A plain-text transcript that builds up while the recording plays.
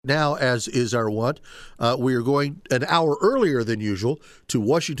Now, as is our wont, we are going an hour earlier than usual to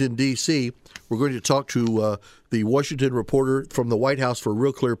Washington, D.C. We're going to talk to the Washington reporter from the White House for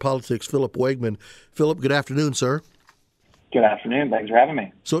Real Clear Politics, Philip Wegman. Philip, good afternoon, sir. Good afternoon. Thanks for having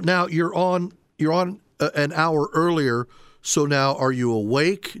me. So now you're on an hour earlier. So now, are you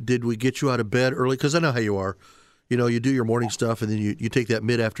awake? Did we get you out of bed early? Because I know how you are. You know, you do your morning stuff, and then you take that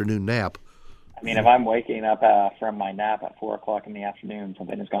mid-afternoon nap. I mean, if I'm waking up from my nap at 4 o'clock in the afternoon,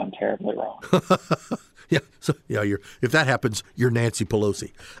 something has gone terribly wrong. If that happens, you're Nancy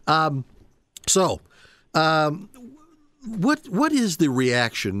Pelosi. What is the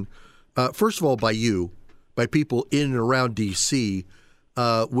reaction, first of all, by people in and around D.C.,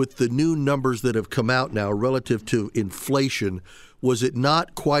 with the new numbers that have come out now relative to inflation? Was it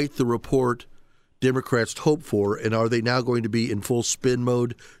not quite the report Democrats hoped for, and are they now going to be in full spin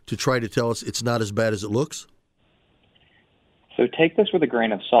mode to try to tell us it's not as bad as it looks? So take this with a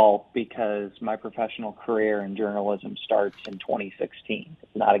grain of salt, because my professional career in journalism starts in 2016.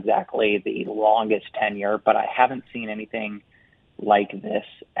 It's not exactly the longest tenure, but I haven't seen anything like this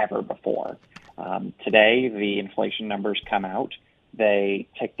ever before. Today, the inflation numbers come out. They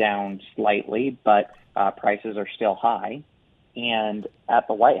tick down slightly, but prices are still high. And at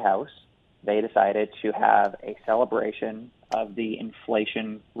the White House, they decided to have a celebration of the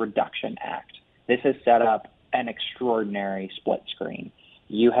Inflation Reduction Act. This has set up an extraordinary split screen.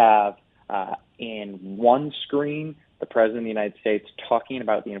 You have in one screen the President of the United States talking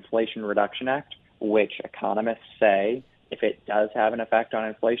about the Inflation Reduction Act, which economists say if it does have an effect on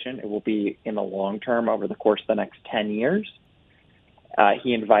inflation, it will be in the long term over the course of the next 10 years.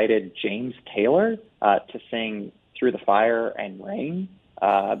 He invited James Taylor to sing Through the Fire and Rain,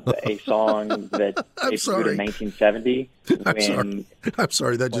 a song that debuted in 1970. I'm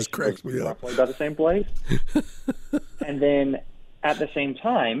sorry, that just cracks me up. Roughly about the same place. And then at the same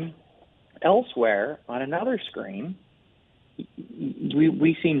time, elsewhere on another screen,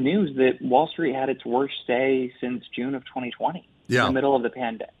 we see news that Wall Street had its worst day since June of 2020, in the middle of the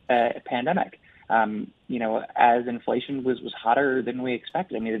pandemic. As inflation was hotter than we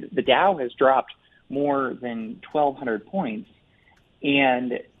expected. I mean, the Dow has dropped more than 1,200 points.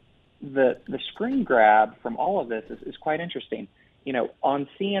 And the screen grab from all of this is quite interesting. You know, on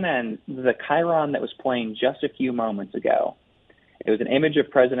CNN, the chyron that was playing just a few moments ago, it was an image of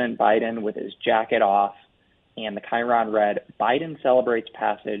President Biden with his jacket off, and the chyron read, "Biden celebrates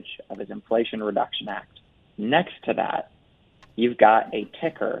passage of his Inflation Reduction Act." Next to that, you've got a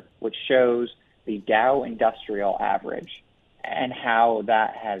ticker which shows the Dow Industrial Average and how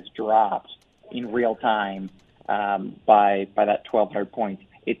that has dropped in real time by that 1,200 points.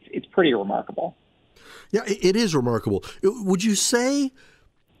 It's pretty remarkable. Yeah, it is remarkable. Would you say,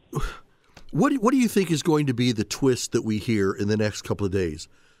 what do you think is going to be the twist that we hear in the next couple of days?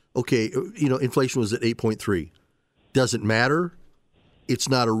 Okay, inflation was at 8.3. Doesn't matter. It's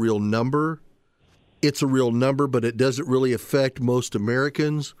not a real number. It's a real number, but it doesn't really affect most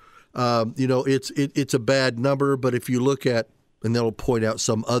Americans. It's a bad number, but if you look at, and they'll point out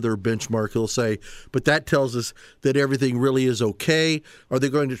some other benchmark, they'll say, but that tells us that everything really is okay. Are they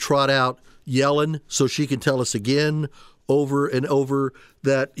going to trot out Yellen so she can tell us again over and over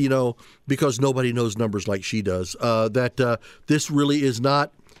that, because nobody knows numbers like she does, that this really is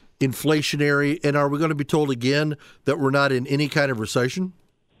not inflationary? And are we going to be told again that we're not in any kind of recession?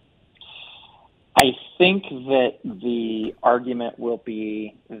 I think that the argument will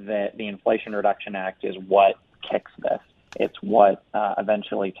be that the Inflation Reduction Act is what kicks this. It's what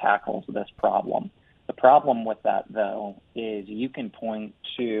eventually tackles this problem. The problem with that, though, is you can point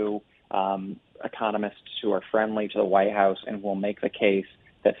to economists who are friendly to the White House and will make the case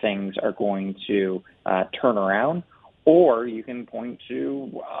that things are going to turn around, or you can point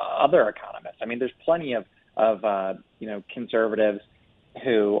to other economists. I mean, there's plenty of conservatives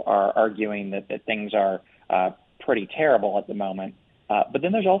who are arguing that things are pretty terrible at the moment. But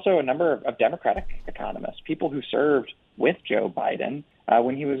then there's also a number of Democratic economists, people who served with Joe Biden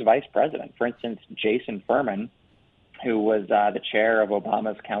when he was vice president. For instance, Jason Furman, who was the chair of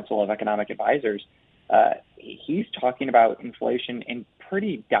Obama's Council of Economic Advisors, he's talking about inflation in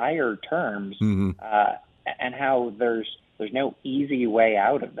pretty dire terms, and how there's no easy way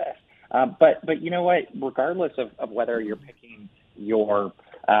out of this. But you know what? Regardless of whether you're picking your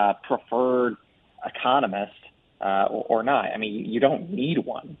preferred economist or not, I mean, you don't need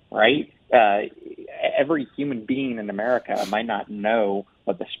one, right? Every human being in America might not know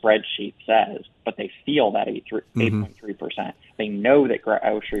what the spreadsheet says, but they feel that 8.3%. They know that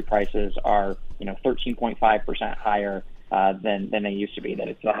grocery prices are 13.5% higher than they used to be, that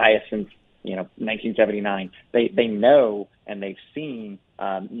it's the highest since 1979. They know and they've seen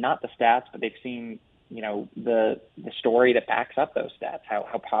not the stats, but they've seen the story that backs up those stats.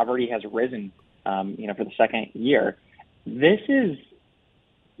 How poverty has risen for the second year. This is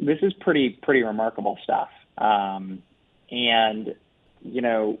pretty remarkable stuff. And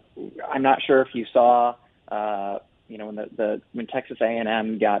I'm not sure if you saw when Texas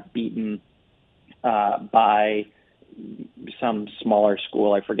A&M got beaten by some smaller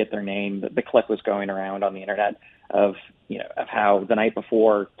school, I forget their name. The clip was going around on the internet of how the night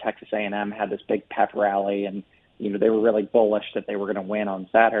before Texas A&M had this big pep rally, and they were really bullish that they were going to win on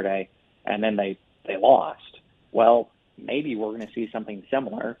Saturday, and then they lost. Well, maybe we're going to see something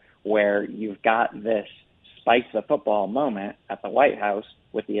similar where you've got this spike the football moment at the White House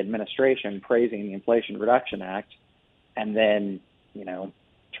with the administration praising the Inflation Reduction Act, and then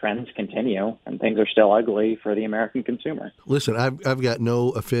trends continue and things are still ugly for the American consumer. Listen, I've got no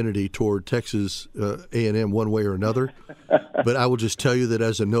affinity toward Texas A&M one way or another, but I will just tell you that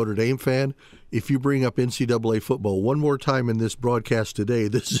as a Notre Dame fan, if you bring up NCAA football one more time in this broadcast today,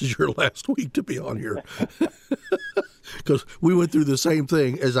 this is your last week to be on here. Because we went through the same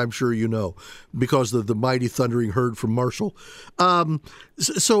thing, as I'm sure you know, because of the mighty thundering herd from Marshall.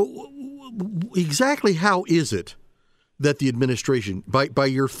 So exactly how is it that the administration, by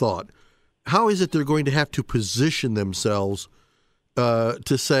your thought, how is it they're going to have to position themselves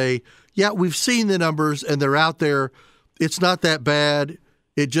to say, yeah, we've seen the numbers and they're out there. It's not that bad.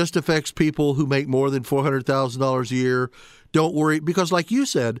 It just affects people who make more than $400,000 a year. Don't worry. Because like you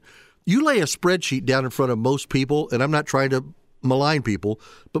said, you lay a spreadsheet down in front of most people, and I'm not trying to malign people,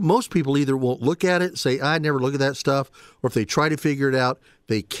 but most people either won't look at it, say, I never look at that stuff, or if they try to figure it out,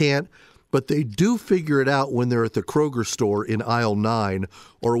 they can't. But they do figure it out when they're at the Kroger store in aisle 9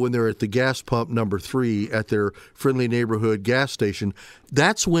 or when they're at the gas pump number 3 at their friendly neighborhood gas station.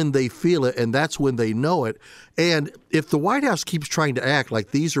 That's when they feel it, and that's when they know it. And if the White House keeps trying to act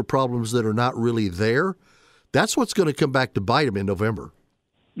like these are problems that are not really there, that's what's going to come back to bite them in November.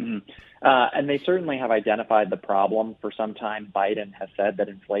 Mm-hmm. And they certainly have identified the problem. For some time, Biden has said that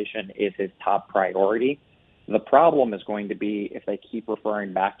inflation is his top priority. The problem is going to be if they keep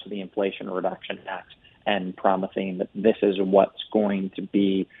referring back to the Inflation Reduction Act and promising that this is what's going to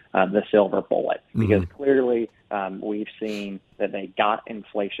be the silver bullet. Because clearly we've seen that they got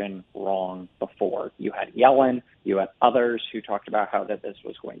inflation wrong before. You had Yellen, you had others who talked about how that this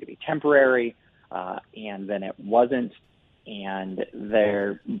was going to be temporary, and then it wasn't. And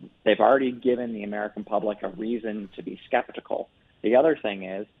they've already given the American public a reason to be skeptical. The other thing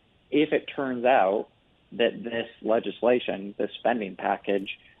is, if it turns out that this legislation, this spending package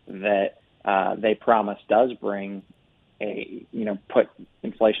that they promise does bring put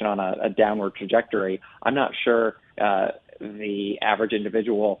inflation on a downward trajectory, I'm not sure the average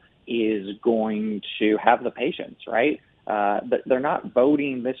individual is going to have the patience, right? But they're not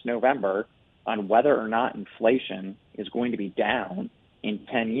voting this November on whether or not inflation is going to be down in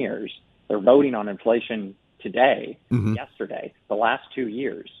 10 years. They're voting on inflation today, yesterday, the last 2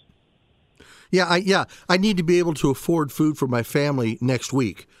 years. I need to be able to afford food for my family next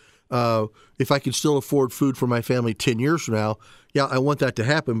week. If I can still afford food for my family 10 years from now, I want that to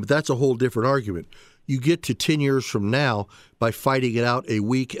happen, but that's a whole different argument. You get to 10 years from now by fighting it out a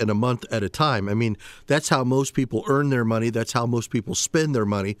week and a month at a time. I mean, that's how most people earn their money. That's how most people spend their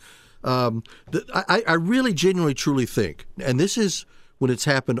money. I really genuinely, truly think, and this is when it's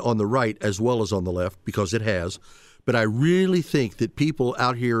happened on the right as well as on the left, because it has, but I really think that people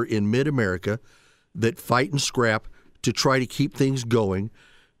out here in mid-America that fight and scrap to try to keep things going,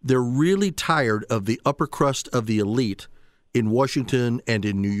 they're really tired of the upper crust of the elite in Washington and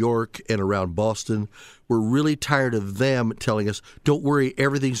in New York and around Boston. We're really tired of them telling us, don't worry,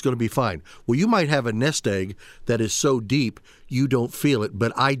 everything's going to be fine. Well, you might have a nest egg that is so deep you don't feel it,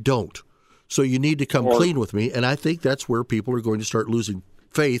 but I don't. So you need to come clean with me, and I think that's where people are going to start losing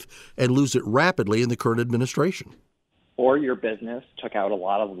faith and lose it rapidly in the current administration. Or your business took out a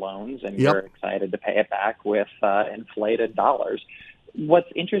lot of loans and you're excited to pay it back with inflated dollars. What's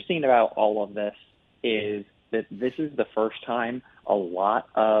interesting about all of this is that this is the first time a lot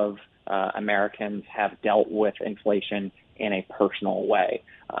of Americans have dealt with inflation in a personal way.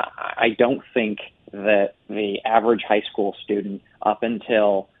 I don't think that the average high school student up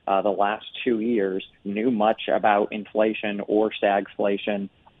until the last 2 years knew much about inflation or stagflation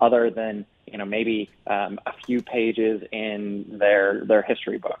other than maybe a few pages in their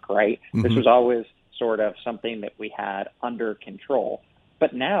history book, right? This was always sort of something that we had under control.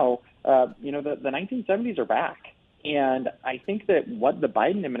 But now, the 1970s are back. And I think that what the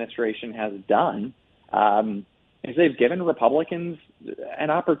Biden administration has done is they've given Republicans an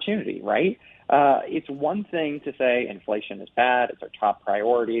opportunity, right? It's one thing to say inflation is bad, it's our top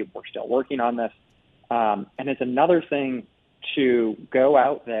priority, we're still working on this. And it's another thing to go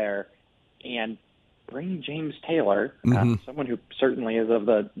out there and bring James Taylor, someone who certainly is of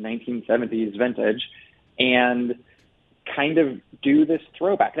the 1970s vintage, and kind of do this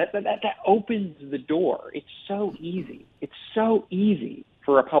throwback. That opens the door. It's so easy. It's so easy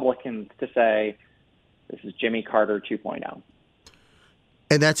for Republicans to say, this is Jimmy Carter 2.0.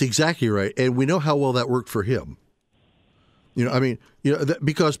 And that's exactly right. And we know how well that worked for him.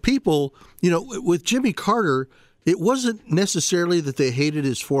 Because people, with Jimmy Carter, it wasn't necessarily that they hated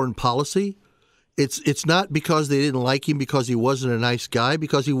his foreign policy. It's not because they didn't like him because he wasn't a nice guy,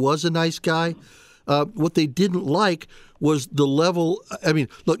 because he was a nice guy. What they didn't like was the level. I mean,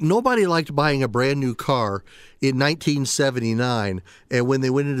 look, nobody liked buying a brand new car in 1979, and when they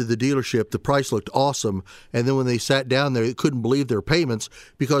went into the dealership, the price looked awesome, and then when they sat down there, they couldn't believe their payments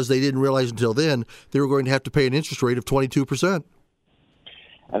because they didn't realize until then they were going to have to pay an interest rate of 22%.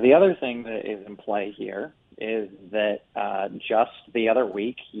 The other thing that is in play here is that just the other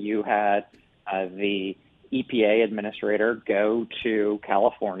week you had the EPA administrator go to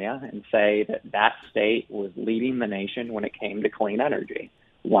California and say that that state was leading the nation when it came to clean energy.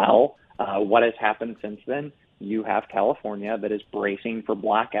 Well, what has happened since then? You have California that is bracing for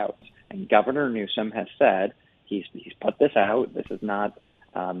blackouts. And Governor Newsom has said, he's put this out, this is not,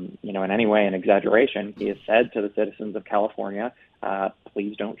 in any way an exaggeration. He has said to the citizens of California,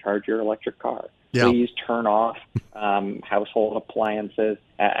 please don't charge your electric car. Yeah. Please turn off household appliances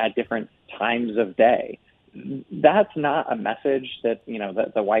at different times of day. That's not a message that,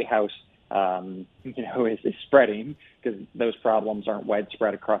 that the White House, is spreading, because those problems aren't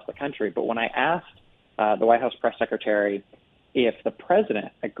widespread across the country. But when I asked the White House press secretary if the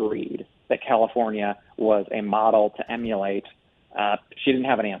president agreed that California was a model to emulate, she didn't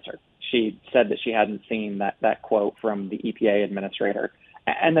have an answer. She said that she hadn't seen that quote from the EPA administrator.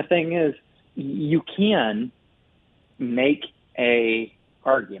 And the thing is, you can make a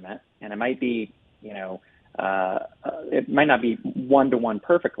argument, and it might be, it might not be one-to-one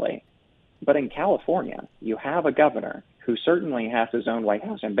perfectly, but in California, you have a governor who certainly has his own White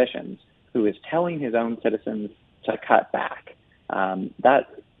House ambitions, who is telling his own citizens to cut back.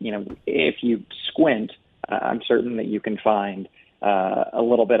 If you squint, I'm certain that you can find a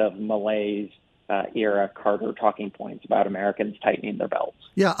little bit of malaise era Carter talking points about Americans tightening their belts.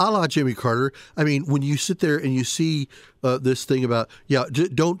 Yeah, a la Jimmy Carter. I mean, when you sit there and you see this thing about,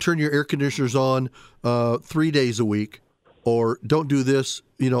 don't turn your air conditioners on 3 days a week, or don't do this,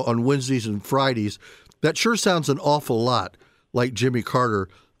 on Wednesdays and Fridays, that sure sounds an awful lot like Jimmy Carter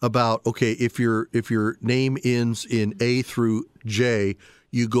about, okay, if your name ends in A through J,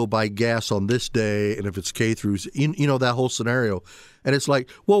 you go buy gas on this day, and if it's K through Z, that whole scenario. And it's like,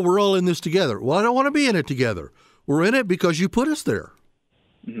 well, we're all in this together. Well, I don't want to be in it together. We're in it because you put us there.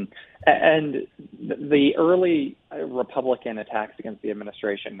 Mm-hmm. And the early Republican attacks against the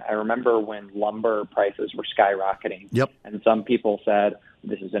administration, I remember when lumber prices were skyrocketing. Yep. And some people said,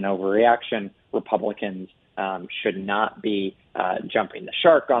 this is an overreaction. Republicans should not be jumping the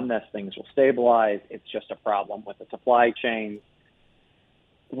shark on this. Things will stabilize. It's just a problem with the supply chain.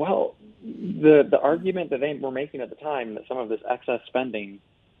 Well, the argument that they were making at the time, that some of this excess spending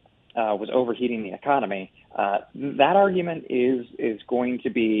was overheating the economy, that argument is going to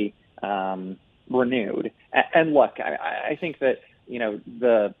be renewed. And look, I think that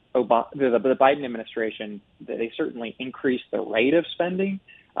the Biden administration, they certainly increased the rate of spending,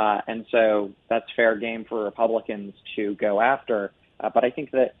 and so that's fair game for Republicans to go after. But I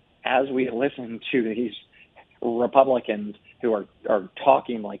think that as we listen to these Republicans who are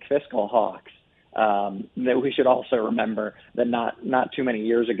talking like fiscal hawks, that we should also remember that not too many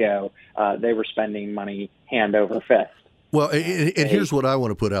years ago, they were spending money hand over fist. Well, and here's what I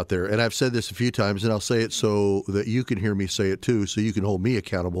want to put out there, and I've said this a few times, and I'll say it so that you can hear me say it too, so you can hold me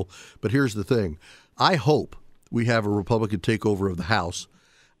accountable. But here's the thing. I hope we have a Republican takeover of the House.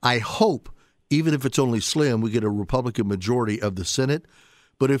 I hope, even if it's only slim, we get a Republican majority of the Senate.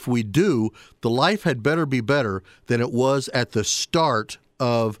 But if we do, the life had better be better than it was at the start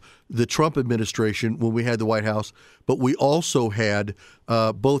of the Trump administration when we had the White House. But we also had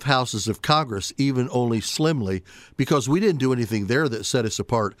both houses of Congress, even only slimly, because we didn't do anything there that set us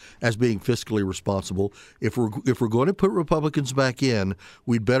apart as being fiscally responsible. If we're going to put Republicans back in,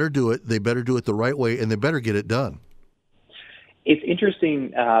 we'd better do it. They better do it the right way, and they better get it done. It's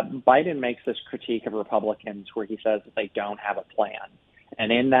interesting. Biden makes this critique of Republicans where he says that they don't have a plan. And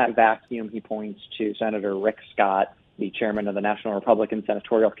in that vacuum, he points to Senator Rick Scott, the chairman of the National Republican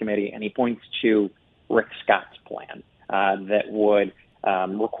Senatorial Committee, and he points to Rick Scott's plan that would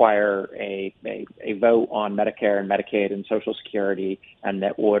require a vote on Medicare and Medicaid and Social Security, and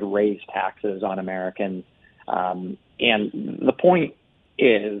that would raise taxes on Americans. And the point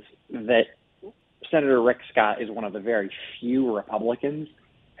is that Senator Rick Scott is one of the very few Republicans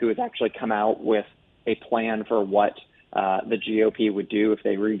who has actually come out with a plan for what the GOP would do if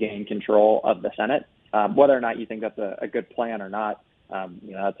they regain control of the Senate. Whether or not you think that's a good plan or not,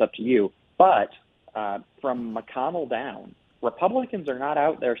 that's up to you. But from McConnell down, Republicans are not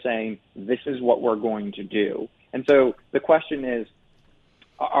out there saying this is what we're going to do. And so the question is,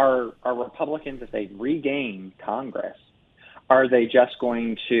 are Republicans, if they regain Congress, are they just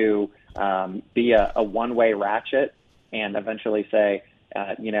going to be a one-way ratchet and eventually say,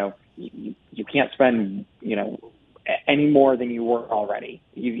 you can't spend, any more than you were already?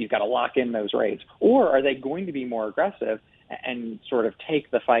 You've got to lock in those rates. Or are they going to be more aggressive and sort of take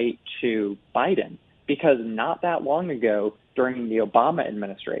the fight to Biden? Because not that long ago, during the Obama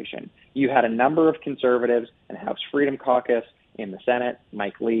administration, you had a number of conservatives and House Freedom Caucus in the Senate,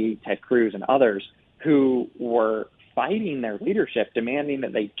 Mike Lee, Ted Cruz, and others, who were fighting their leadership, demanding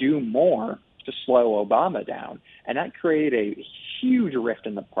that they do more to slow Obama down. And that created a huge rift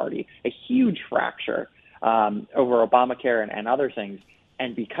in the party, a huge fracture over Obamacare and other things.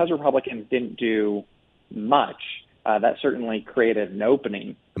 And because Republicans didn't do much, that certainly created an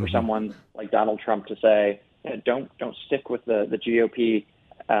opening for someone like Donald Trump to say, don't stick with the GOP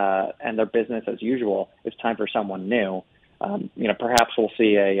and their business as usual. It's time for someone new. Perhaps we'll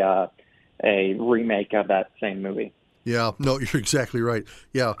see a remake of that same movie. Yeah, no, you're exactly right.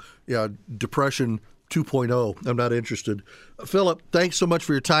 Yeah, Depression 2.0. I'm not interested. Philip, thanks so much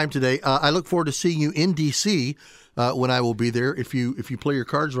for your time today. I look forward to seeing you in D.C. When I will be there. If you play your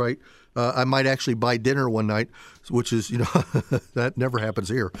cards right, I might actually buy dinner one night, which is, that never happens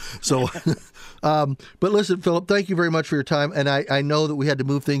here. So, but listen, Philip, thank you very much for your time. And I know that we had to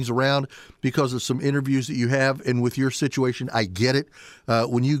move things around because of some interviews that you have. And with your situation, I get it.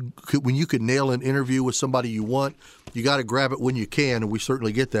 When you could nail an interview with somebody you want, you got to grab it when you can. And we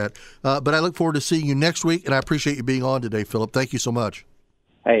certainly get that. But I look forward to seeing you next week. And I appreciate you being on today, Philip. Thank you so much.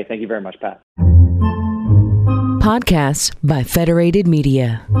 Hey, thank you very much, Pat. Podcasts by Federated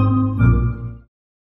Media.